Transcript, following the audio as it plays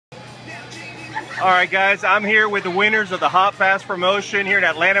All right, guys, I'm here with the winners of the Hot Pass promotion here at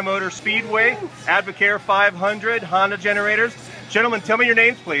Atlanta Motor Speedway, Advocare 500 Honda generators. Gentlemen, tell me your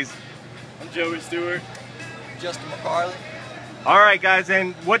names, please. I'm Joey Stewart. Justin McCarley. All right, guys,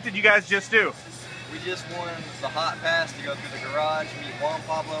 and what did you guys just do? We just won the Hot Pass to go through the garage, meet Juan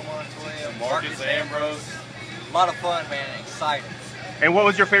Pablo Montoya, Marcus Ambrose. A lot of fun, man, exciting. And what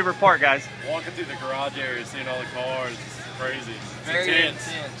was your favorite part, guys? Walking through the garage area, seeing all the cars, it's crazy. It's Very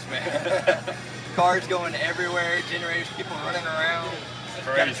intense, man. Cars going everywhere, generators, people running around.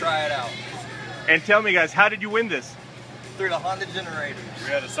 Gotta try it out. And tell me, guys, how did you win this? Through the Honda generators.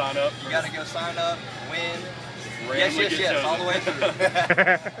 We had to sign up. You gotta go sign up, win. Yes, Yes, all the way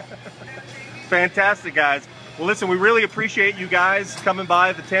through. Fantastic, guys. Well, listen, we really appreciate you guys coming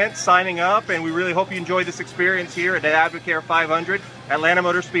by the tent, signing up, and we really hope you enjoyed this experience here at Advocare 500 Atlanta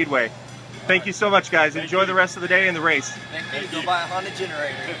Motor Speedway. Thank you so much, guys. Enjoy the rest of the day and the race. Thank you. Go buy a Honda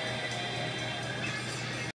generator.